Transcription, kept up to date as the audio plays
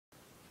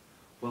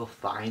Well,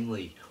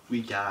 finally,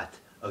 we got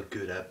a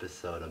good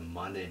episode of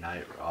Monday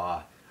Night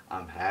Raw.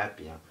 I'm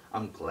happy.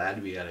 I'm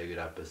glad we got a good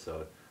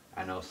episode.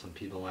 I know some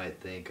people might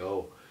think,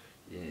 oh,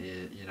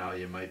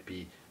 you might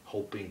be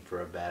hoping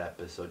for a bad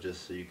episode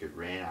just so you could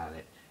rant on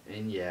it.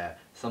 And yeah,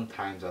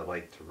 sometimes I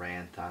like to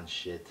rant on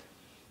shit.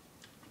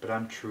 But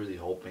I'm truly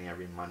hoping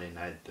every Monday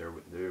night there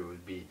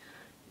would be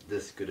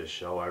this good a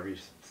show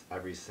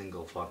every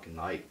single fucking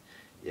night.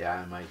 Yeah,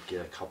 I might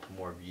get a couple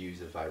more views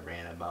if I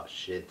rant about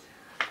shit,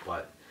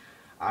 but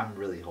I'm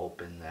really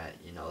hoping that,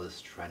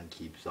 this trend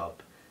keeps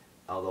up.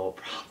 Although it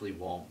probably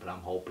won't, but I'm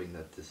hoping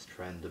that this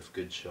trend of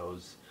good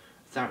shows,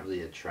 it's not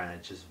really a trend,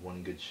 it's just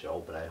one good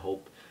show, but I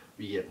hope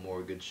we get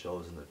more good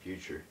shows in the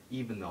future.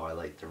 Even though I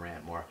like to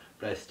rant more,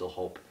 but I still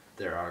hope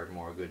there are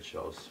more good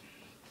shows.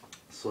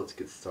 So let's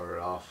get started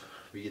off.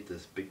 We get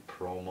this big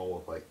promo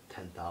with like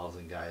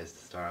 10,000 guys to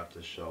start off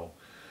the show.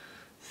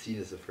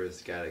 Cena's the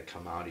first guy to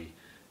come out. He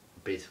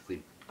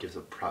basically gives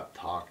a prep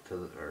talk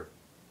to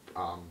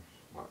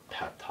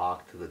pep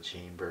talk to the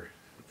chamber.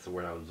 That's the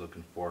word I was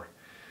looking for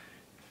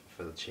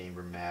the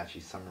chamber match. He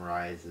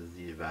summarizes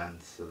the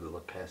events of the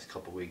past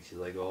couple weeks. He's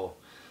like, oh,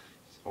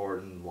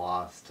 Orton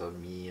lost to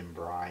me and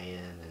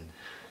Brian, and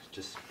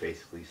just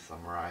basically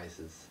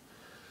summarizes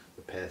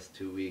the past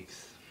 2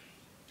 weeks.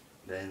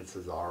 Then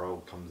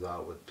Cesaro comes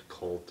out with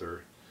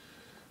Coulter.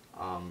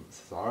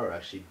 Cesaro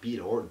actually beat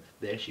Orton.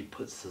 They actually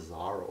put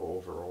Cesaro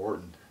over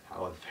Orton. I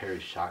was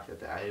very shocked at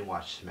that. I didn't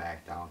watch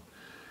SmackDown.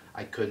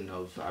 I couldn't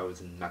have. I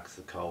was in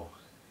Mexico.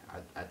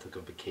 I took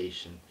a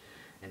vacation,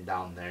 and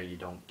down there you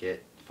don't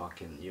get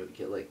you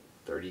get like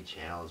 30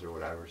 channels or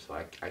whatever, so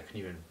I couldn't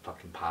even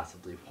fucking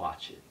possibly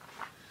watch it.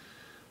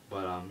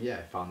 But yeah,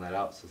 I found that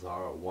out.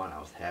 Cesaro won. I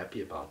was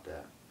happy about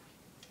that.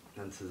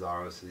 Then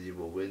Cesaro says he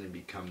will win and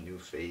become the new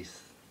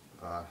face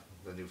of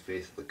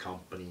the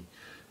company.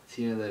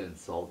 Cena then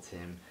insults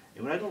him.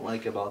 And what I don't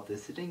like about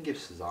this, it didn't give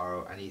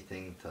Cesaro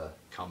anything to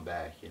come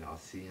back.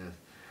 Cena,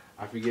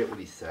 I forget what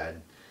he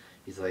said.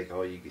 He's like,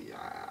 oh,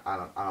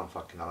 I don't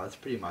fucking know. That's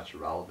pretty much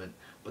irrelevant.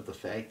 But the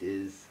fact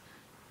is,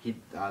 they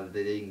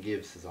didn't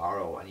give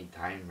Cesaro any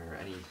time or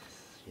any,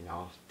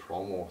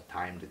 promo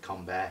time to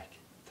come back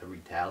to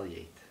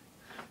retaliate,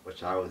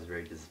 which I was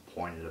very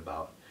disappointed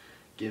about.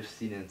 Give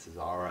Cena and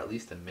Cesaro at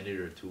least a minute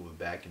or two of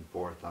back and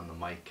forth on the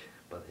mic,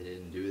 but they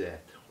didn't do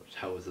that,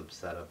 which I was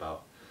upset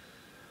about.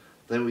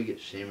 Then we get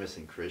Sheamus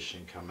and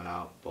Christian coming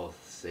out.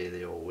 Both say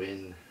they will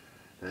win.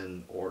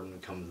 Then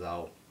Orton comes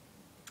out.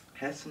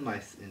 Has some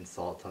nice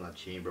insults on the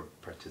chamber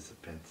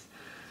participants.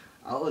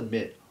 I'll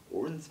admit,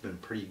 Orton's been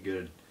pretty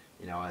good,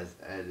 as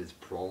at his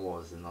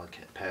promos in the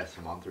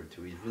past month or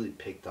two. He's really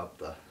picked up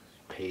the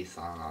pace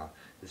on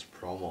his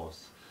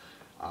promos.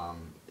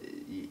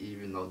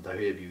 Even though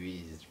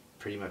WWE is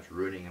pretty much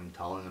ruining him,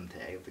 telling him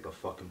to act like a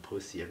fucking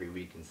pussy every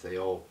week and say,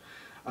 oh,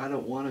 I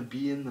don't want to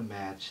be in the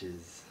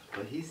matches.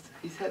 But he's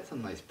had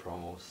some nice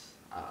promos.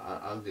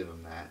 I'll give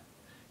him that.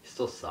 He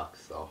still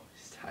sucks though.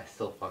 I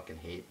still fucking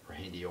hate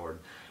Randy Orton,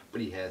 but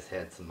he has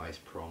had some nice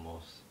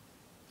promos.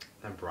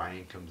 Then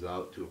Brian comes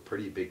out to a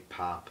pretty big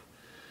pop.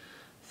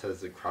 Says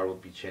the crowd will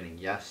be chanting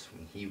yes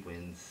when he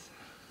wins.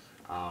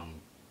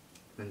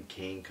 Then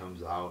Kane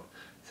comes out.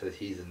 Says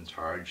he's in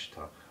charge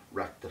to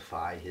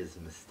rectify his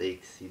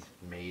mistakes he's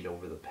made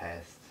over the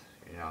past,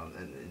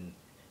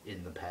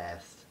 in the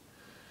past.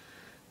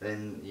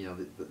 Then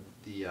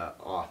the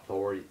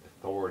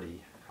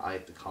authority. I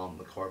like to call them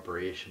the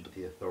corporation, but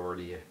the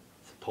authority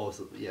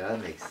supposedly, yeah,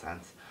 that makes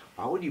sense.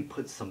 Why would you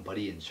put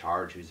somebody in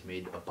charge who's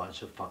made a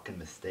bunch of fucking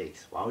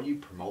mistakes? Why would you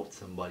promote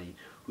somebody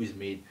who's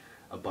made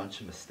a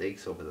bunch of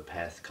mistakes over the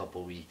past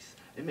couple weeks?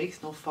 It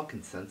makes no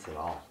fucking sense at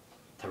all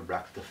to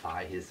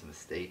rectify his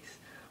mistakes.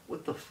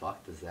 What the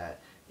fuck does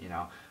that,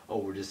 oh,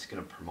 we're just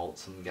gonna promote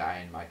some guy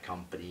in my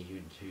company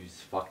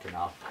who's fucking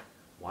up.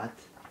 What?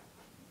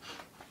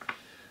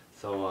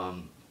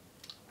 So,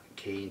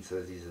 Kane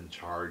says he's in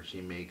charge.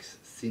 He makes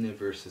Cena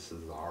versus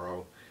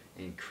Cesaro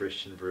and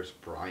Christian versus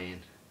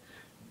Brian.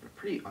 A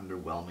pretty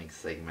underwhelming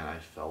segment, I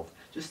felt.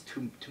 Just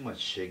too much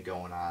shit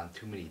going on.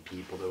 Too many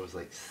people. There was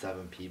like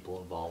 7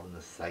 people involved in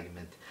the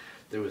segment.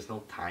 There was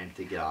no time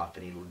to get off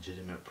any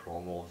legitimate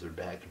promos or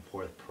back and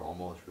forth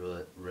promos,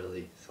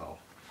 really. So,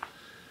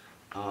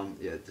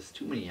 yeah, just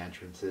too many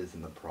entrances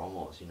in the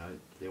promos.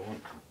 They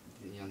weren't.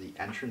 The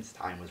entrance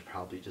time was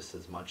probably just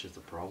as much as the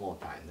promo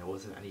time. There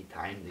wasn't any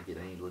time to get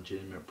any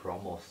legitimate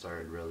promo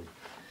started, really.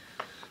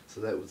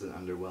 So that was an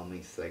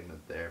underwhelming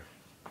segment there.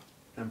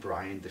 Then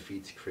Brian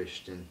defeats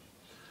Christian.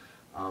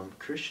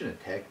 Christian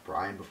attacked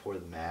Brian before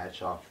the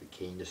match off the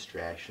Kane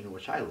distraction,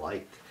 which I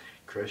liked.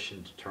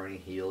 Christian turning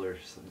heel, or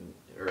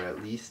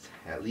at least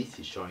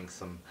he's showing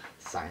some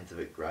signs of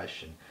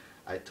aggression.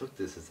 I took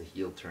this as a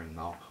heel turn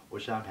though,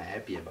 which I'm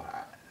happy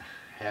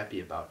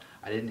about.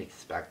 I didn't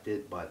expect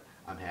it, but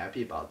I'm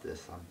happy about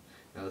this.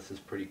 This is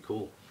pretty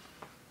cool.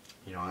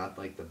 Not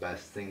like the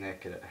best thing that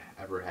could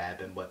ever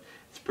happen, but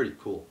it's pretty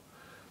cool.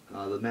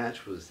 The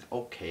match was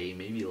okay,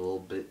 maybe a little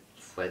bit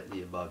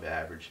slightly above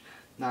average.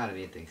 Not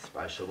anything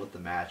special, but the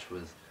match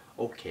was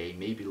okay,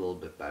 maybe a little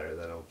bit better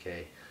than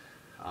okay.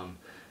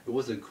 It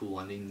was a cool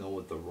ending though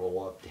with the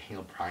roll up.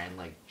 Daniel Bryan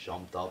like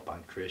jumped up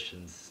on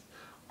Christian's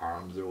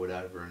arms or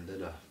whatever and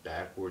did a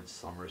backwards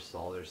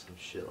somersault or some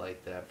shit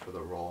like that for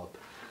the roll up.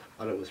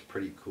 Thought it was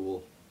pretty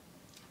cool.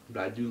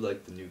 But I do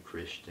like the new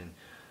Christian,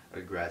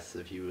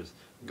 aggressive. He was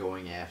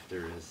going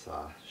after his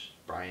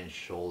Bryan's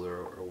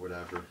shoulder or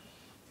whatever.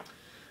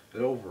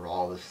 But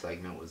overall, this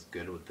segment was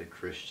good with the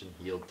Christian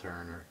heel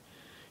turn, or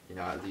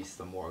at least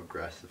the more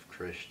aggressive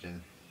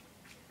Christian.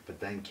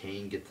 But then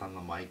Kane gets on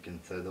the mic and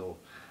says, "Oh,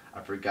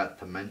 I forgot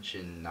to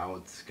mention. Now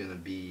it's gonna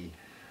be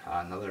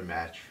another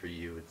match for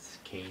you. It's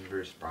Kane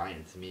versus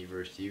Bryan. It's me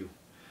versus you."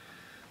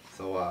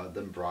 So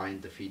then Bryan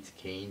defeats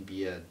Kane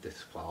via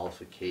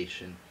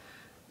disqualification.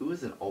 It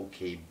was an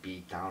okay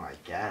beatdown, I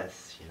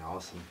guess.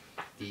 Some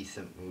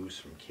decent moves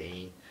from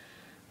Kane.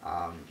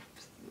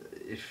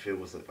 If it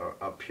was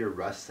a pure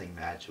wrestling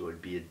match, it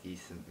would be a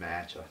decent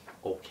match, a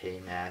okay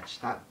match,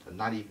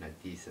 not even a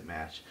decent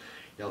match.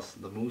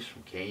 The moves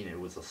from Kane, it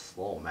was a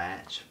slow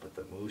match, but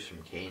the moves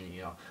from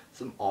Kane,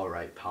 some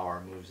alright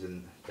power moves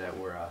that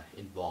were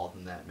involved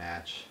in that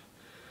match.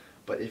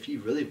 But if he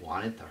really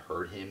wanted to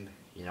hurt him,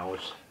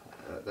 which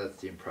that's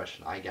the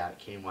impression I got,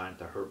 Kane wanted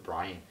to hurt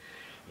Bryan,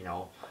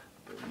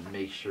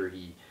 make sure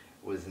he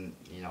wasn't,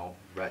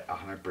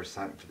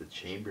 100% for the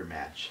chamber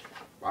match.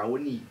 Why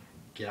wouldn't he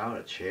get out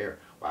a chair?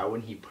 Why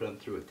wouldn't he put him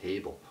through a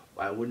table?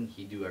 Why wouldn't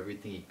he do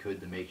everything he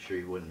could to make sure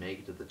he wouldn't make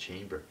it to the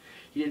chamber?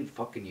 He didn't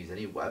fucking use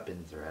any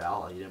weapons or at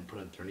all. He didn't put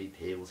him through any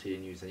tables. He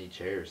didn't use any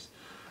chairs.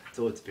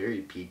 So it's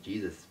very PG,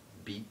 this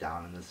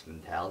beatdown and this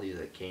mentality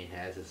that Kane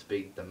has, this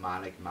big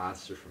demonic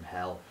monster from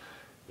hell.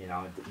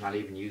 Not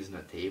even using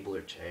a table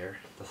or chair.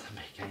 Doesn't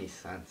make any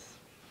sense.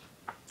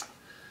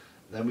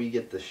 Then we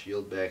get the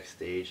Shield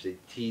backstage. They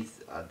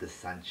tease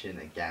dissension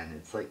again.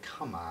 It's like,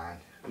 come on.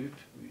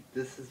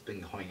 This has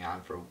been going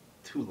on for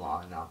too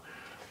long now.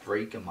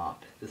 Break them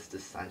up. This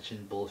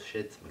dissension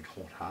bullshit's been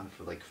going on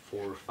for like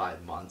 4 or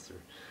 5 months or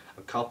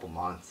a couple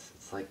months.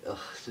 It's like, ugh,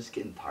 it's just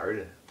getting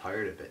tired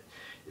of it.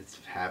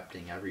 It's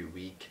happening every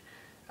week.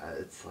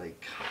 It's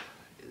like,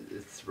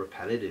 it's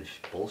repetitive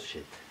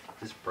bullshit.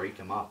 Just break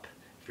them up.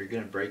 If you're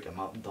gonna break them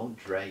up, don't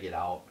drag it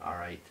out. All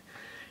right.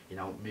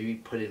 Maybe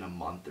put in a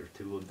month or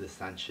 2 of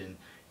dissension,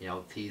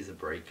 tease a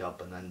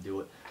breakup and then do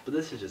it. But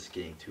this is just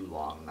getting too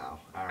long now,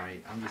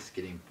 alright? I'm just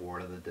getting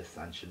bored of the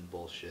dissension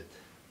bullshit.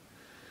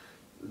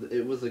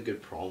 It was a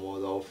good promo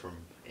though from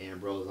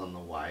Ambrose on the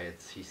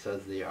Wyatts. He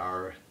says the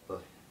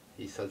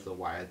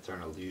Wyatts are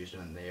an illusion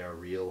and they are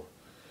real.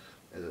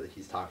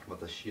 He's talking about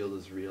the Shield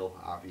is real,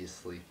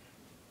 obviously.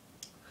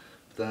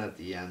 But then at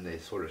the end they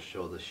sort of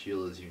show the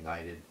Shield is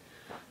united.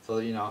 So,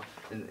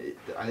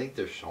 I think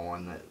they're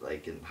showing that,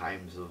 like, in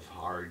times of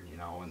hard,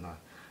 when the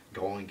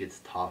going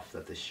gets tough,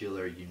 that the Shield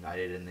are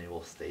united and they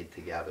will stay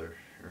together.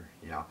 Or,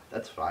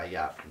 that's what I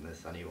got from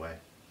this anyway.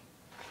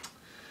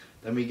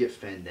 Then we get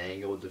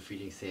Fandango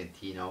defeating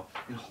Santino.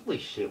 And holy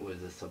shit,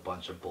 was this a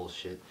bunch of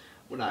bullshit.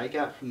 What I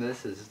got from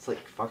this is it's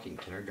like fucking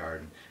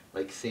kindergarten.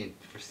 Like,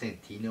 for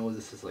Santino,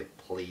 this is like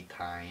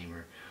playtime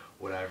or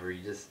whatever.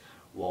 He just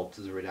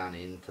waltzes right down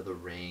into the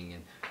ring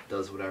and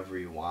does whatever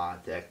he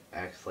wants,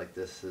 acts like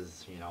this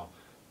is,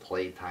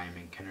 playtime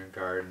in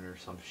kindergarten or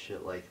some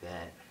shit like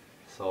that.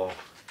 So,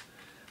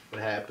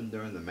 what happened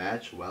during the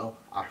match? Well,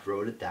 I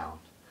wrote it down.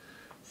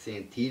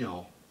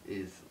 Santino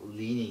is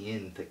leaning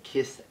in to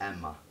kiss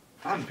Emma.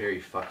 I'm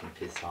very fucking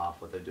pissed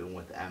off what they're doing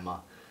with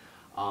Emma.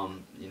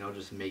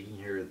 Just making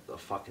her a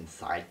fucking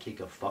sidekick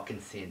of fucking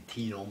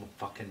Santino,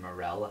 fucking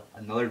Morella.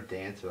 Another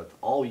dancer, that's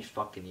all we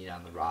fucking need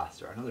on the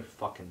roster. Another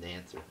fucking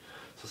dancer.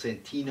 So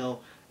Santino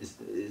is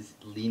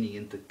leaning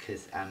in to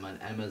kiss Emma,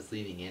 and Emma's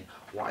leaning in.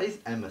 Why is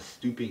Emma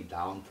stooping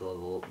down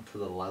to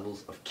the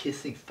levels of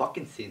kissing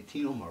fucking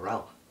Santino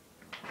Morella?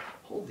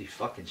 Holy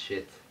fucking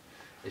shit.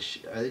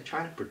 Are they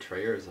trying to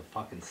portray her as a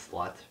fucking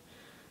slut?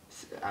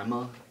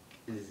 Emma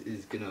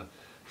is gonna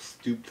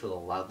stoop to the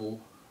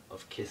level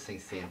of kissing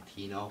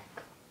Santino.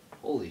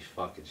 Holy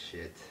fucking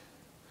shit.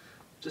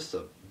 Just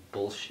a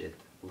bullshit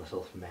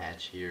little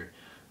match here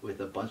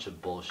with a bunch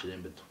of bullshit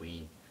in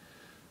between.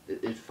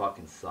 It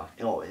fucking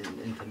sucked. Oh,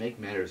 and to make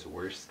matters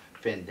worse,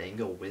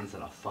 Fandango wins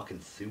on a fucking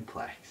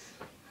suplex.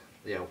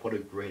 Yeah, what a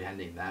great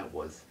ending that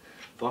was.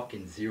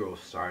 Fucking 0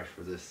 stars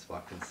for this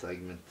fucking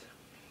segment.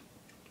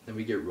 Then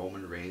we get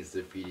Roman Reigns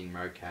defeating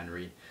Mark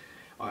Henry.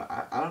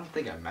 I don't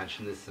think I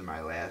mentioned this in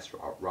my last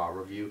Raw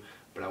review,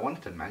 but I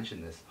wanted to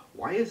mention this.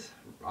 Why is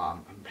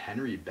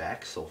Henry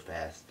back so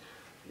fast?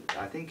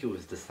 I think it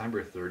was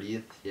December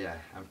 30th. Yeah,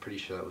 I'm pretty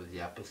sure that was the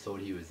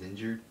episode he was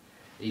injured.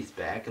 He's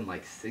back in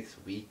like 6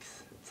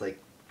 weeks. It's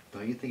like,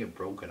 don't you think a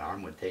broken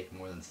arm would take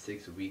more than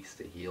 6 weeks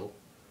to heal?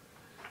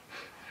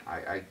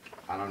 I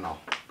don't know.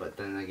 But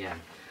then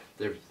again,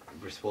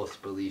 we're supposed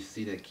to believe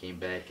Cena came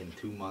back in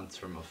 2 months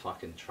from a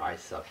fucking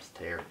triceps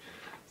tear.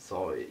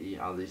 So,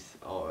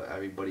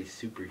 everybody's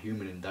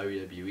superhuman in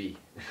WWE.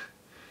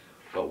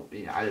 But,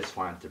 I just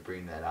wanted to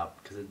bring that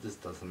up because it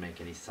just doesn't make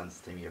any sense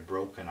to me. A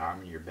broken arm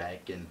and you're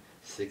back in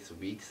 6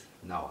 weeks?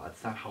 No,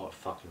 that's not how it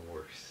fucking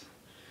works.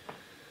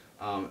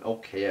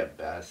 Okay at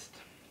best.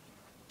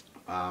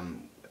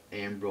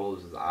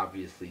 Ambrose is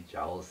obviously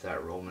jealous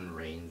that Roman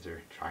Reigns,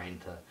 are trying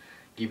to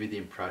give you the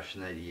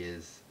impression that he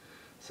is.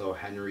 So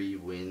Henry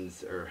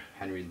wins, or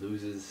Henry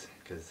loses,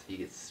 because he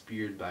gets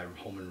speared by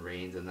Roman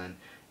Reigns, and then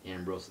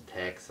Ambrose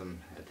attacks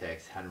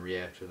Henry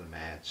after the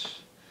match.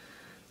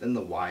 Then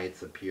the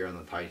Wyatts appear on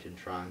the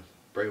Titantron.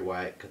 Bray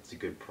Wyatt cuts a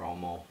good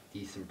promo,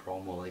 decent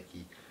promo like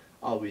he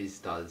always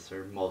does,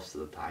 or most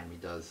of the time he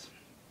does.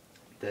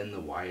 Then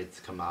the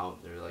Wyatts come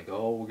out, they're like,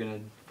 oh, we're gonna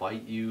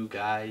fight you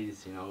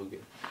guys, you know, we're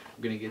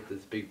gonna get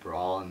this big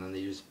brawl, and then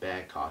they just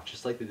back off,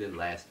 just like they did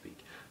last week.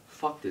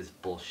 Fuck this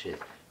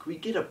bullshit. Could we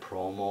get a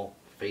promo,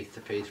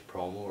 face-to-face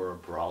promo, or a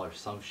brawl, or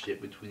some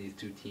shit between these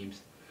two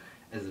teams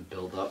as a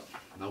build-up?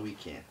 No, we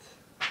can't.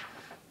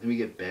 Then we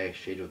get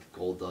backstage with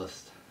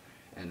Goldust,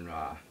 and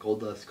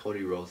Goldust,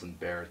 Cody Rhodes, and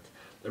Barrett.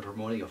 They're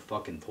promoting a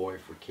fucking toy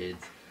for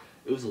kids.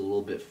 It was a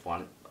little bit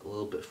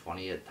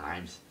funny at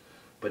times,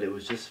 but it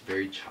was just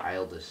very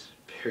childish,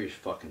 very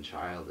fucking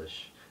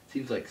childish.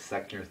 Seems like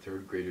second or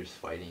third graders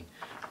fighting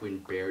when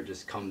Barrett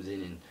just comes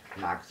in and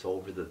knocks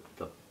over the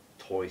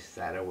toy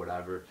set or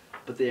whatever.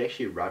 But they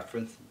actually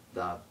referenced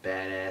the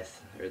badass,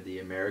 or the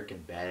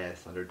American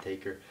Badass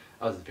Undertaker.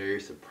 I was very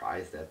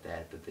surprised at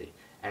that they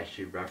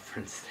actually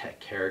referenced that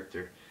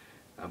character.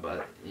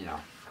 But, you know,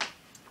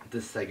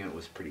 this segment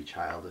was pretty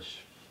childish.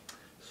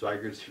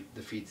 Swagger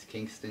defeats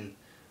Kingston.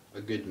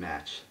 A good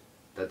match.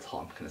 That's all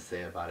I'm going to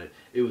say about it.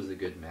 It was a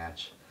good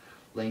match.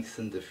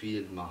 Langston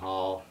defeated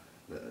Mahal.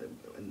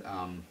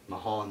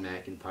 Mahal and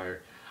McIntyre.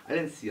 I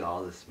didn't see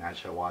all this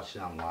match. I watched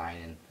it online,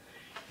 and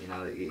you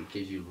know, it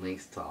gives you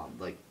links to,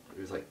 like,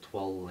 there's like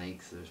 12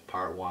 links. There's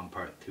part 1,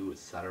 part 2,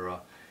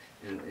 etc.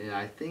 And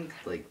I think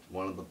like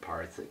one of the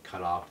parts it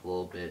cut off a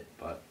little bit,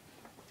 but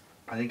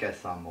I think I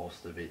saw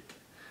most of it.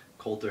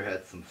 Coulter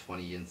had some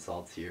funny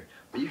insults here,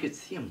 but you could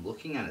see him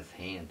looking at his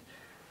hand.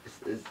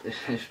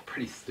 It's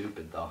pretty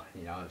stupid though,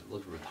 you know, it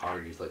looked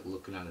retarded. He's like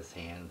looking on his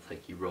hand. It's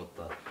like he wrote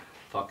the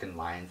fucking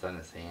lines on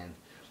his hand.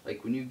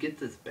 Like, when you get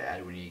this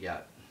bad, when you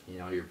got, you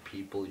know, your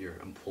people, your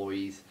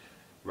employees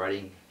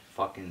writing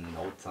fucking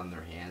notes on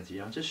their hands, you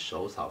know, it just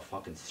shows how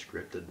fucking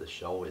scripted the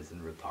show is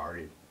and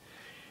retarded.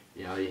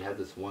 You know, you have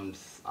this one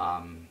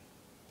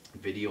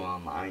video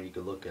online, you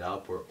could look it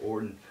up, where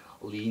Orton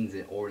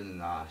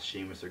and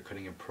Sheamus are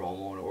cutting a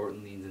promo, and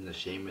Orton leans into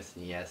Sheamus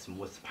and he asks him,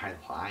 what's my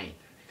line?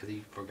 Because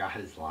he forgot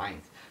his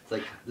lines. It's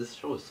like, this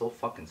show is so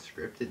fucking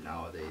scripted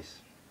nowadays.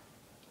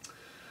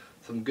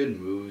 Some good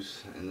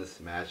moves in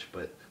this match,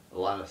 but a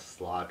lot of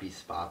sloppy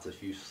spots, a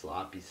few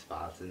sloppy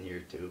spots in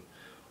here too.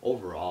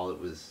 Overall, it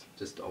was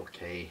just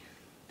okay.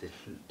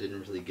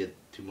 Didn't really get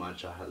too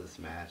much out of this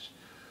match.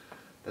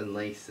 Then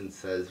Langston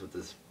says, with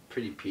this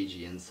pretty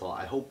PG insult,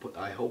 I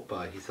hope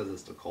he says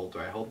this to Coulter,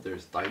 I hope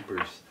there's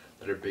diapers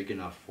that are big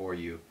enough for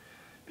you,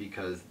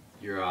 because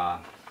your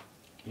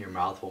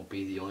mouth won't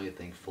be the only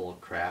thing full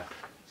of crap.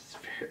 It's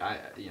very,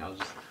 you know,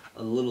 just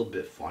a little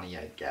bit funny,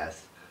 I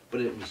guess,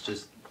 but it was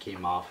just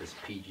came off as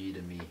PG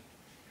to me.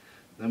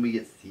 Then we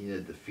get Cena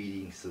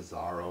defeating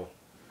Cesaro.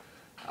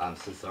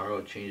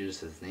 Cesaro changes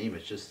his name.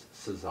 It's just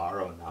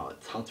Cesaro now.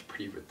 It sounds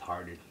pretty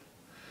retarded.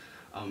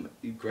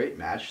 Great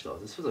match though.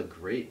 This was a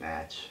great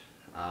match.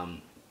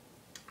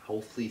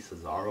 Hopefully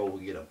Cesaro will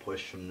get a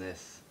push from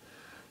this.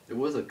 There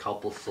was a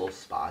couple slow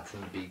spots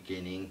in the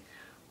beginning,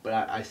 but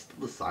I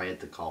still decided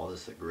to call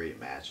this a great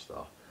match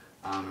though.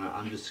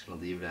 I'm just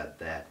gonna leave it at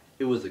that.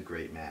 It was a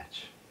great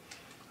match.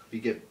 We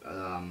get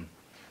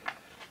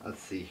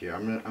let's see here.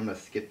 I'm gonna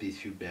skip these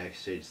few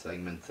backstage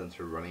segments since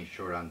we're running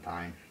short on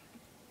time.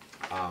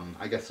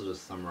 I guess I'll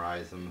just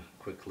summarize them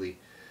quickly.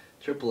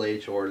 Triple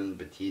H, Orton,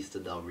 Batista,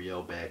 Del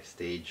Rio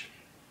backstage.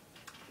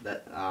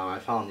 That I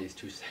found these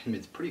two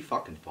segments pretty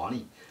fucking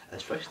funny,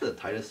 especially the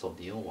Titus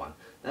O'Neil one.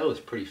 That was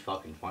pretty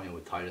fucking funny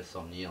with Titus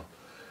O'Neil.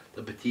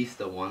 The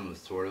Batista one was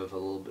sort of a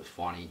little bit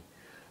funny,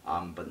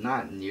 but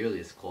not nearly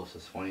as close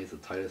as funny as the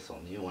Titus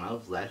O'Neil one. I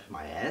was laughing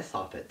my ass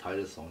off at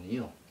Titus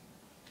O'Neil.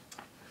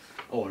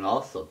 Oh, and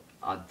also,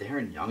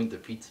 Darren Young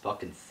defeats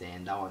fucking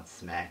Sandow on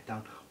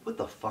SmackDown. What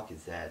the fuck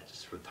is that?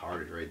 Just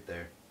retarded right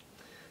there.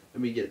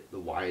 Then we get the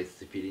Wyatts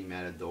defeating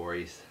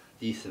Matadores.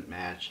 Decent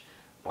match.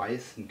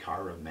 Wyatt and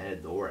Cara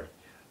Matador.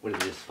 What,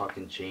 did they just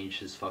fucking change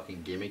his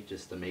fucking gimmick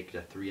just to make it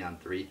a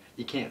 3-on-3?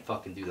 You can't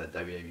fucking do that,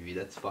 WWE.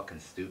 That's fucking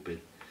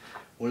stupid.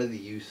 One of the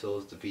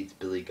Usos defeats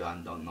Billy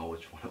Gunn. Don't know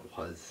which one it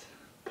was.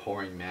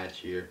 Boring match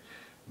here.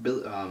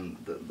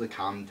 The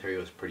commentary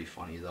was pretty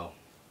funny though,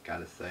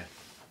 gotta say.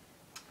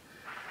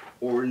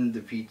 Orton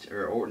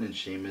and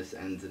Sheamus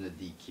ends in a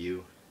DQ.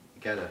 You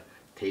got a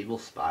table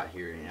spot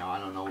here, you know, I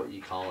don't know what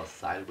you call a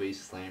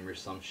sideways slam or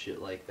some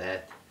shit like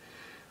that.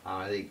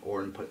 I think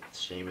Orton put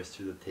Sheamus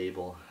through the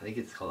table. I think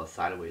it's called a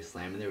sideways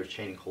slam, and they were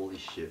chanting holy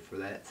shit for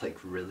that. It's like,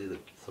 really,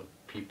 some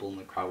people in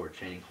the crowd were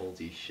chanting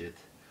holy shit.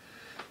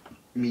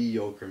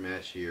 Mediocre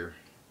match here.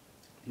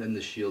 Then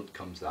the Shield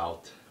comes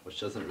out, which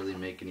doesn't really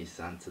make any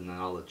sense, and then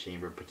all the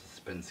Chamber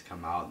participants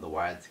come out, and the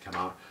Wyatts come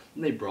out,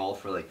 and they brawl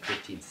for like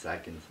 15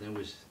 seconds, and it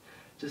was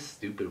just a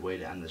stupid way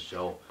to end the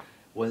show.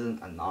 It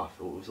wasn't enough.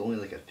 It was only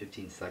like a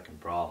 15-second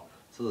brawl.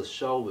 So the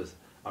show was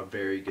a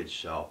very good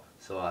show.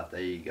 So there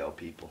you go,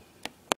 people.